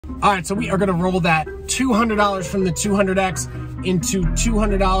All right, so we are gonna roll that $200 from the 200X into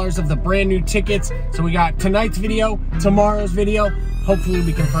 $200 of the brand new tickets. So we got tonight's video, tomorrow's video. Hopefully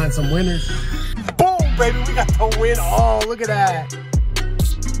we can find some winners. Boom, baby, we got the win. Oh, look at that.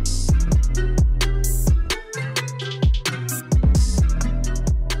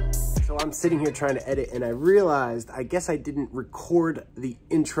 So I'm sitting here trying to edit and I realized, I guess I didn't record the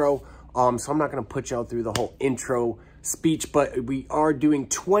intro. So I'm not gonna put y'all through the whole intro speech, but we are doing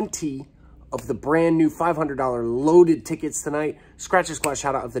 20 of the brand new $500 loaded tickets tonight. Scratch and Squash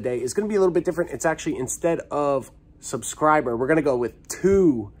shout out of the day is gonna be a little bit different. It's actually, instead of subscriber, we're gonna go with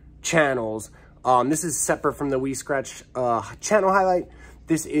 2 channels. This is separate from the We Scratch channel highlight.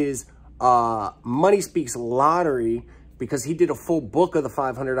 This is Money Speaks Lottery, because he did a full book of the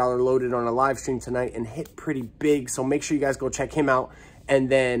 $500 loaded on a live stream tonight and hit pretty big. So make sure you guys go check him out. And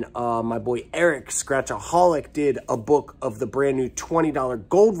then my boy Eric, Scratchaholic, did a book of the brand new $20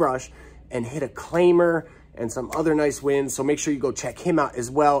 Gold Rush and hit a claimer and some other nice wins. So make sure you go check him out as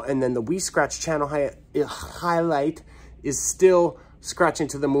well. And then the We Scratch channel highlight is still Scratching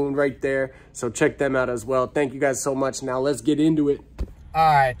to the Moon right there. So check them out as well. Thank you guys so much. Now let's get into it. All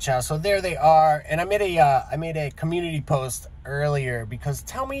right, y'all. So there they are. And I made a community post earlier, because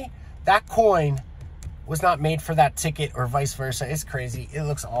tell me that coin was not made for that ticket or vice versa. It's crazy. It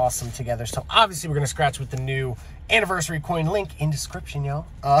looks awesome together. So obviously we're going to scratch with the new anniversary coin, link in description, y'all.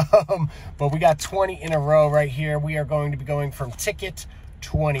 But we got 20 in a row right here. We are going to be going from ticket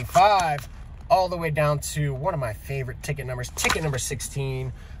 25 all the way down to one of my favorite ticket numbers, ticket number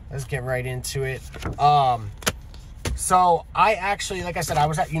 16. Let's get right into it. So I actually, like I said, I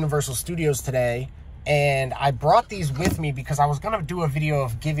was at Universal Studios today, and I brought these with me because I was going to do a video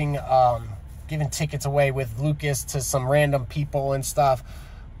of giving tickets away with Lucas to some random people and stuff.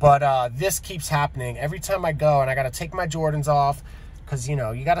 But this keeps happening every time I go, and I got to take my Jordans off because, you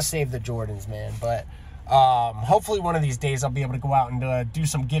know, you got to save the Jordans, man. But hopefully one of these days I'll be able to go out and do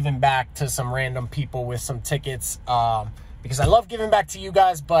some giving back to some random people with some tickets, because I love giving back to you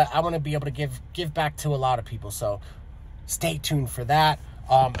guys, but I want to be able to give back to a lot of people. So stay tuned for that.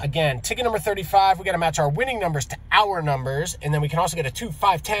 Again, ticket number 35, we got to match our winning numbers to our numbers. And then we can also get a 2,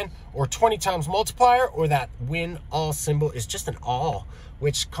 5, 10, or 20 times multiplier, or that win all symbol is just an all,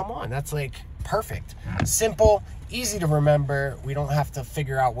 which, come on, that's like perfect. Simple, easy to remember. We don't have to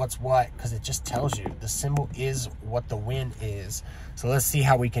figure out what's what, because it just tells you the symbol is what the win is. So let's see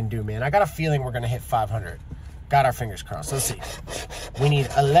how we can do, man. I got a feeling we're going to hit 500. Got our fingers crossed. Let's see. We need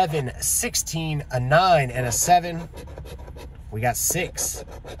 11, 16, a 9, and a 7. We got 6,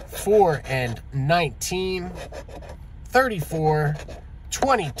 4, and 19, 34,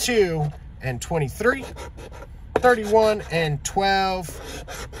 22, and 23, 31, and 12,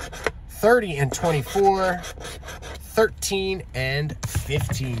 30, and 24, 13, and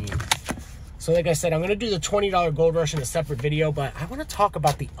 15. So like I said, I'm going to do the $20 Gold Rush in a separate video, but I want to talk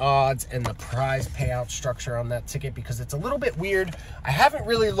about the odds and the prize payout structure on that ticket, because it's a little bit weird. I haven't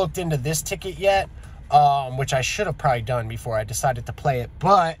really looked into this ticket yet, which I should have probably done before I decided to play it.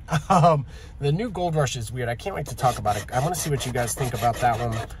 But the new Gold Rush is weird. I can't wait to talk about it. I want to see what you guys think about that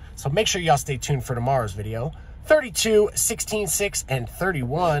one. So make sure y'all stay tuned for tomorrow's video. 32, 16, 6, and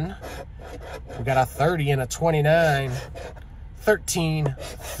 31. We got a 30 and a 29. 13,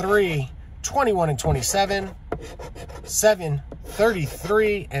 3, 21, and 27. 7,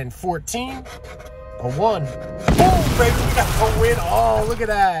 33, and 14. A 1. Boom, baby, we got the win. Oh, look at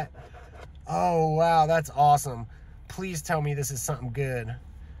that. Oh, wow, that's awesome. Please tell me this is something good.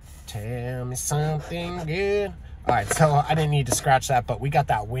 Tell me something good. All right, so I didn't need to scratch that, but we got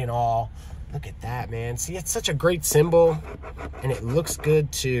that win all. Look at that, man. See, it's such a great symbol, and it looks good,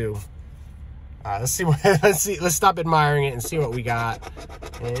 too. All right, let's see what, let's stop admiring it and see what we got.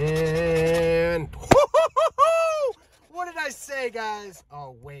 And, what did I say, guys?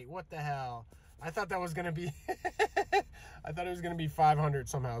 Oh, wait, what the hell? I thought that was going to be, I thought it was going to be 500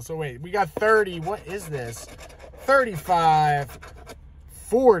 somehow. So wait, we got 30. What is this? 35,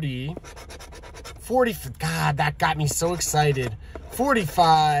 40, 40. God, that got me so excited.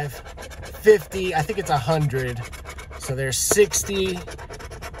 45, 50. I think it's 100. So there's 60.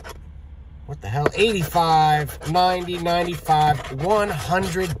 What the hell? 85, 90, 95,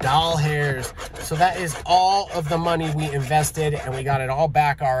 $100. So that is all of the money we invested, and we got it all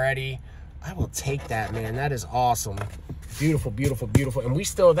back already. I will take that, man. That is awesome. Beautiful, beautiful, beautiful. And we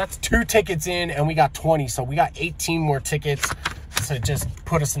still, that's 2 tickets in, and we got 20. So we got 18 more tickets to just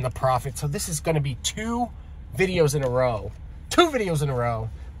put us in the profit. So this is going to be 2 videos in a row. 2 videos in a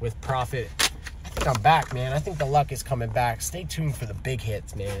row with profit. I think I'm back, man. I think the luck is coming back. Stay tuned for the big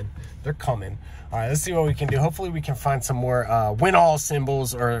hits, man. They're coming. All right, let's see what we can do. Hopefully we can find some more win all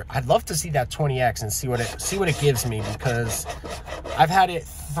symbols, or I'd love to see that 20X and see what it gives me, because I've had it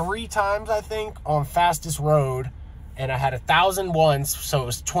 3 times, I think, on fastest road, and I had 1,000 once, so it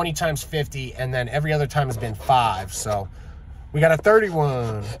was 20 times 50, and then every other time has been 5. So we got a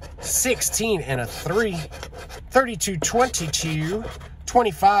 31, 16, and a 3, 32, 22,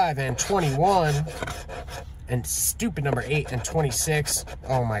 25, and 21, and stupid number 8 and 26.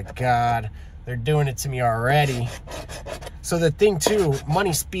 Oh my God, they're doing it to me already. So the thing too,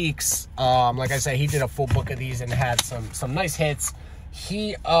 Money Speaks, like I said, he did a full book of these and had some nice hits.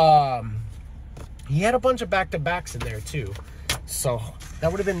 He had a bunch of back-to-backs in there too. So that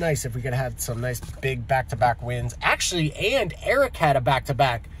would have been nice if we could have had some nice big back-to-back wins. Actually, and Eric had a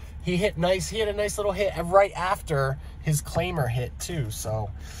back-to-back. He hit nice. He had a nice little hit right after his claimer hit too. So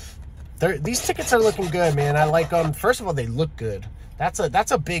these tickets are looking good, man. I like them. First of all, they look good. That's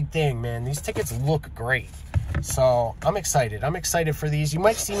a big thing, man. These tickets look great. So I'm excited. I'm excited for these. You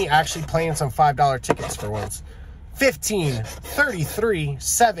might see me actually playing some $5 tickets for once. 15, 33,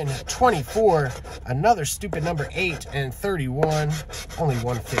 7, 24, another stupid number 8 and 31. Only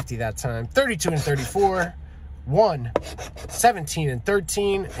 150 that time. 32 and 34. 1, 17 and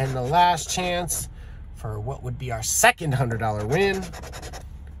 13, and the last chance for what would be our second $100 win,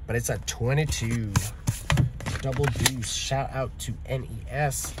 but it's a 22. Double deuce. Shout out to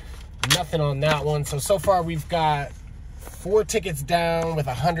NES. Nothing on that one. So far we've got 4 tickets down with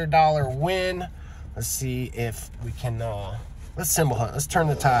a $100 win. Let's see if we can, let's symbol hunt. Let's turn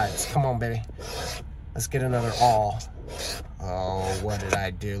the tides. Come on, baby. Let's get another all. Oh, what did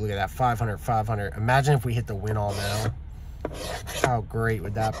I do? Look at that, 500, 500. Imagine if we hit the win all now. How great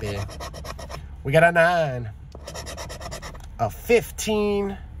would that be? We got a 9. A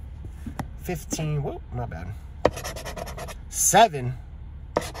 15. 15, whoop, not bad. 7.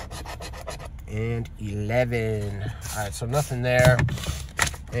 And 11. All right, so nothing there.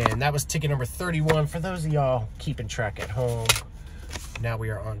 And that was ticket number 31. For those of y'all keeping track at home, now we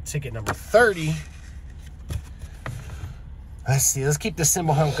are on ticket number 30. Let's see. Let's keep the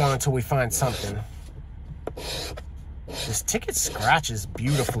symbol hunt going until we find something. This ticket scratches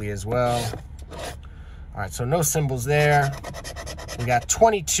beautifully as well. All right, so no symbols there. We got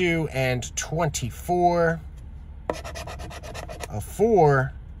 22 and 24. A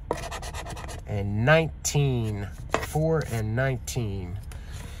 4 and 19. 4 and 19.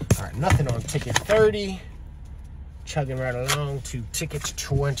 All right, nothing on ticket 30. Chugging right along to ticket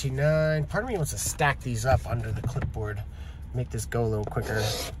 29. Part of me wants to stack these up under the clipboard. Make this go a little quicker.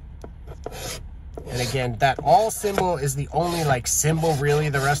 And again, that all symbol is the only like symbol really.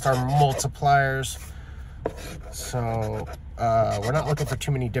 The rest are multipliers. So we're not looking for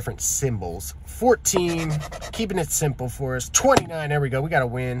too many different symbols. 14, keeping it simple for us. 29, there we go. We got a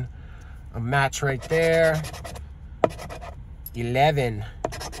win. A match right there. 11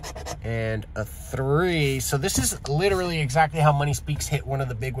 and a 3. So this is literally exactly how Money Speaks hit one of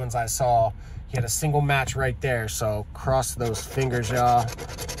the big ones I saw. He had a single match right there. So cross those fingers, y'all.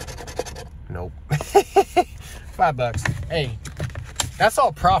 Nope. $5. Hey, that's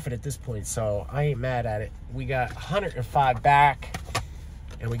all profit at this point, so I ain't mad at it. We got 105 back,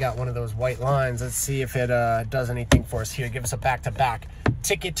 and we got one of those white lines. Let's see if it does anything for us here. Give us a back-to-back.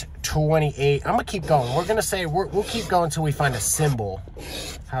 Ticket 28. I'm gonna keep going. We're gonna say we'll keep going until we find a symbol.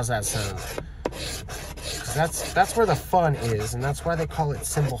 How's that sound? 'Cause that's where the fun is, and that's why they call it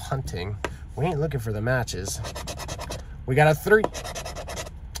symbol hunting. We ain't looking for the matches. We got a 3,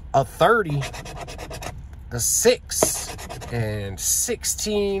 a 30, a 6, and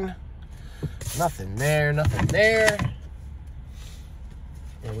 16. Nothing there, nothing there.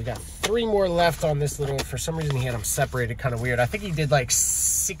 And we got 3 more left on this little, for some reason he had them separated kind of weird. I think he did like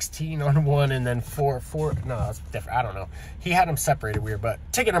 16 on one and then 4. No, that's different. I don't know. He had them separated weird, but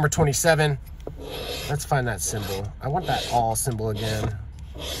ticket number 27. Let's find that symbol. I want that all symbol again.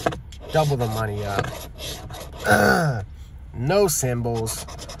 Double the money up. No symbols.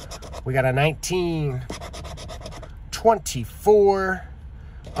 We got a 19, 24.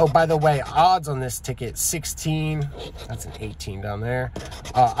 Oh, by the way, odds on this ticket, 16. That's an 18 down there.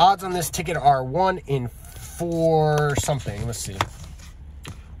 Odds on this ticket are 1 in 4 something. Let's see.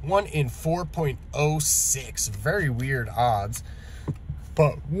 1 in 4.06. Very weird odds.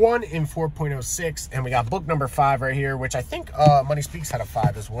 But 1 in 4.06. And we got book number 5 right here, which I think Money Speaks had a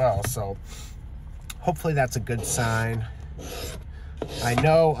 5 as well. So hopefully that's a good sign. I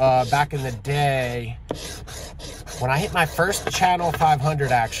know back in the day, when I hit my first channel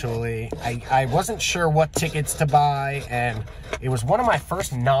 500, actually, I wasn't sure what tickets to buy, and it was one of my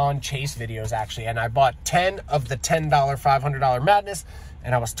first non-chase videos, actually, and I bought 10 of the $10 $500 Madness,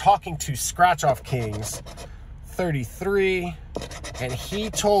 and I was talking to Scratch Off Kings 33, and he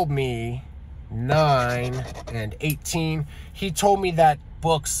told me 9 and 18. He told me that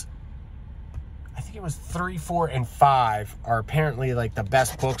books, I think it was 3, 4, and 5 are apparently like the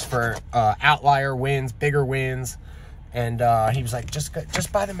best books for outlier wins, bigger wins. And he was like,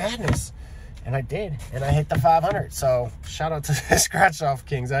 just buy the Madness. And I did, and I hit the 500. So shout out to Scratch Off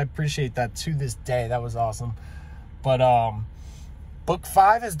Kings. I appreciate that to this day. That was awesome. But book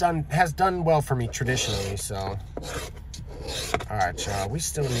 5 has done well for me traditionally. So all right, y'all, we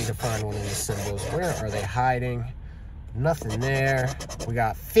still need to find one of these symbols. Where are they hiding? Nothing there. We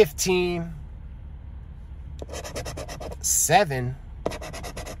got 15, 7,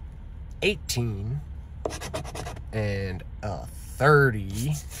 18, and 30.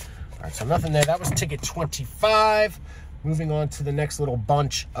 All right, so nothing there. That was ticket 25. Moving on to the next little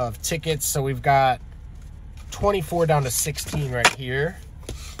bunch of tickets. So we've got 24 down to 16 right here.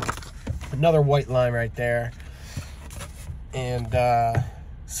 Another white line right there. And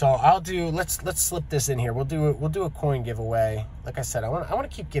so I'll do, let's slip this in here. We'll do a coin giveaway. Like I said, I want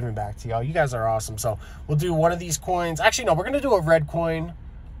to keep giving back to y'all. You guys are awesome. So we'll do one of these coins. Actually, no, we're gonna do a red coin,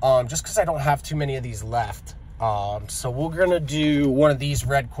 just because I don't have too many of these left. So we're gonna do one of these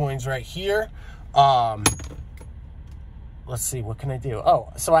red coins right here. Let's see, what can I do?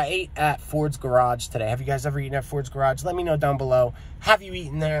 Oh, so I ate at Ford's Garage today. Have you guys ever eaten at Ford's Garage? Let me know down below. Have you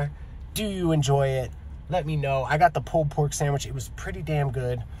eaten there? Do you enjoy it? Let me know. I got the pulled pork sandwich. It was pretty damn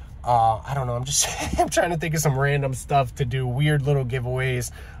good. I don't know. I'm just I'm trying to think of some random stuff to do, weird little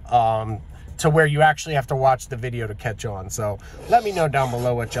giveaways, to where you actually have to watch the video to catch on. So let me know down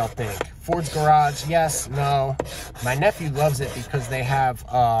below what y'all think. Ford's Garage, yes, no. My nephew loves it because they have,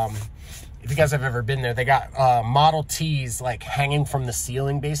 if you guys have ever been there, they got Model Ts like hanging from the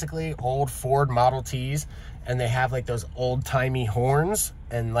ceiling, basically, old Ford Model Ts. And they have like those old-timey horns,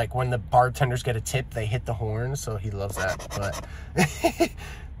 and like when the bartenders get a tip, they hit the horns, so he loves that. But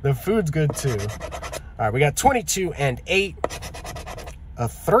the food's good too. All right, we got 22 and 8, a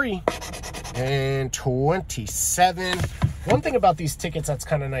 3, and 27. One thing about these tickets that's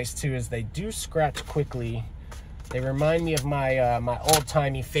kind of nice too is they do scratch quickly. They remind me of my my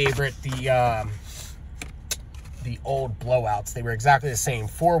old-timey favorite, the old blowouts. They were exactly the same,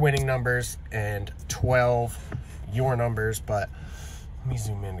 4 winning numbers and 12 your numbers. But let me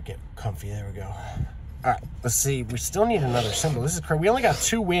zoom in to get comfy. There we go. All right, let's see. We still need another symbol. This is crazy. We only got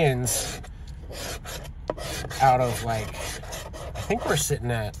 2 wins out of, like, I think we're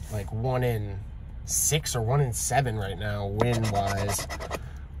sitting at like 1 in 6 or 1 in 7 right now, win-wise.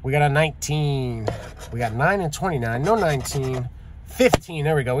 We got a 19. We got 9 and 29. No 19. 15.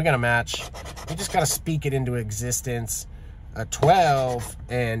 There we go. We got a match. We just got to speak it into existence. A 12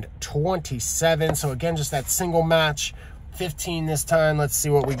 and 27. So again, just that single match. 15 this time. Let's see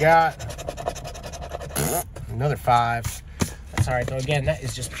what we got. Another 5. That's all right, though. Again, that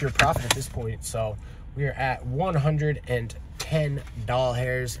is just pure profit at this point. So we are at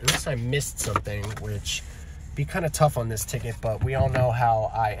 $110 unless I missed something, which be kind of tough on this ticket, but we all know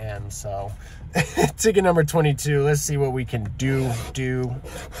how I am. So ticket number 22. Let's see what we can do.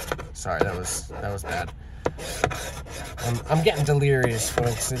 Sorry, that was bad. I'm getting delirious,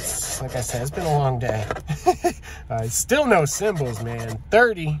 folks. It's like I said, it's been a long day. Still no symbols, man.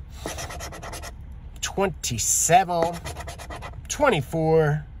 30, 27,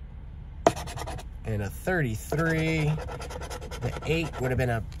 24, and a 33. The 8 would have been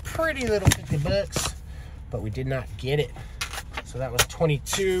a pretty little 50 bucks, but we did not get it. So that was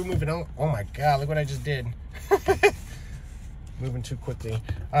 22. Moving on. Oh my God, look what I just did. Moving too quickly.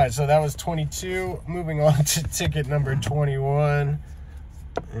 All right, so that was 22. Moving on to ticket number 21.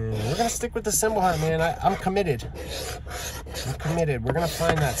 And we're gonna stick with the symbol hunt, man. I'm committed. I'm committed. We're gonna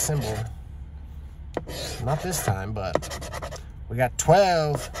find that symbol. Not this time, but we got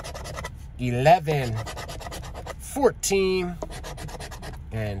 12, 11, 14,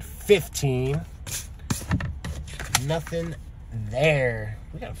 and 15. Nothing there.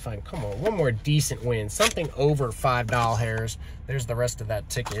 We gotta find, come on, one more decent win. Something over $5. There's the rest of that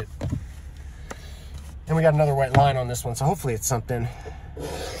ticket. And we got another white line on this one, so hopefully it's something.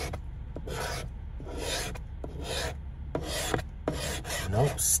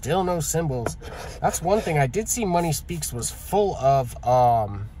 Nope, still no symbols. That's one thing. I did see Money Speaks was full of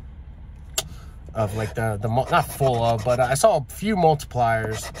like the not full of, but I saw a few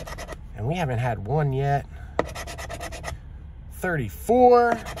multipliers, and we haven't had one yet.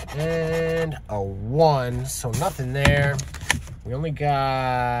 34 and a 1, so nothing there. We only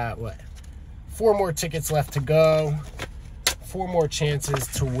got, what, 4 more tickets left to go. 4 more chances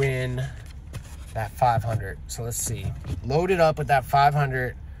to win that 500. So let's see. Load it up with that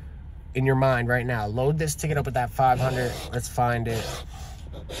 500 in your mind right now. Load this ticket up with that 500. Let's find it.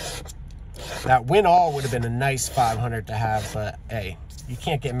 That win all would have been a nice 500 to have, but hey, you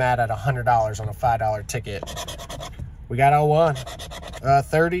can't get mad at $100 on a $5 ticket. We got a 1,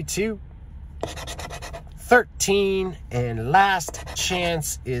 32, 13, and last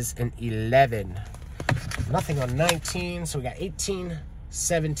chance is an 11. Nothing on 19, so we got 18,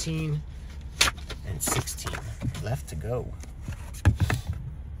 17, and 16 left to go.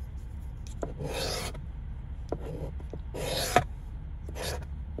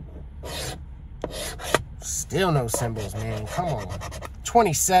 Still no symbols, man. Come on.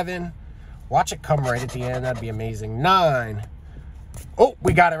 27. Watch it come right at the end. That'd be amazing. 9. Oh,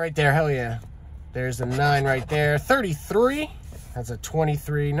 we got it right there. Hell yeah. There's a 9 right there. 33. That's a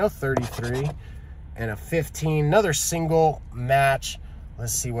 23. No 33. And a 15. Another single match.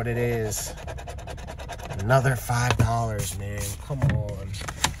 Let's see what it is. Another $5, man. Come on.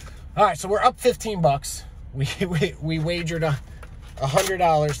 All right, so we're up 15 bucks. We wagered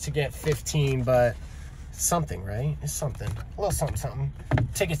 $100 to get 15, but something, right? It's something. A little something.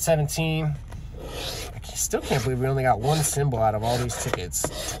 Ticket 17. I still can't believe we only got 1 symbol out of all these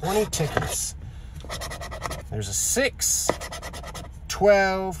tickets. 20 tickets. There's a 6,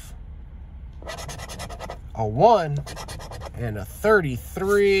 12, a 1, and a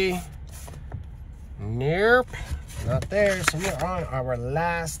 33. Nope, not there. So we're on our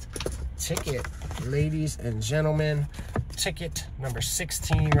last ticket, ladies and gentlemen. Ticket number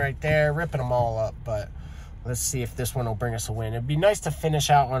 16 right there. Ripping them all up, but let's see if this one will bring us a win. It'd be nice to finish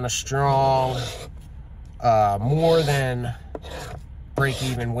out on a strong, more than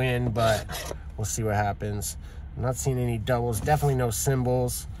break-even win, but we'll see what happens. I'm not seeing any doubles. Definitely no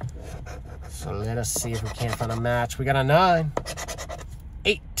symbols. So let us see if we can't find a match. We got a 9,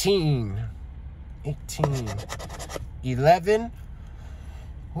 18, 11.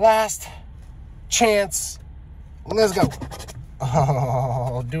 Last chance. Let's go.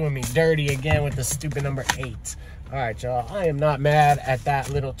 Oh, doing me dirty again with the stupid number 8. All right, y'all. I am not mad at that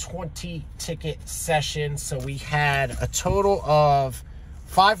little 20 ticket session. So we had a total of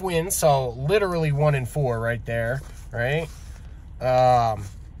 5 wins. So literally 1 and 4 right there, right? 4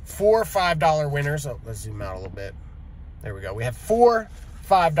 $5 winners. Oh, let's zoom out a little bit. There we go. We have 4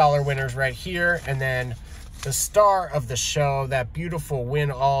 $5 winners right here. And then the star of the show, that beautiful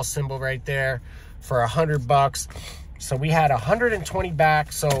win all symbol right there for $100. So we had 120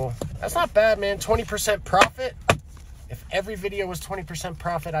 back. So that's not bad, man. 20% profit. If every video was 20%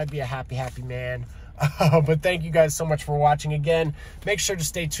 profit, I'd be a happy, happy man. But thank you guys so much for watching again. Make sure to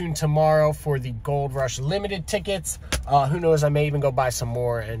stay tuned tomorrow for the Gold Rush limited tickets. Who knows, I may even go buy some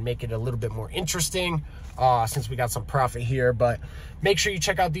more and make it a little bit more interesting since we got some profit here. But make sure you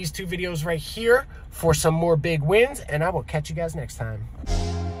check out these 2 videos right here for some more big wins, and I will catch you guys next time.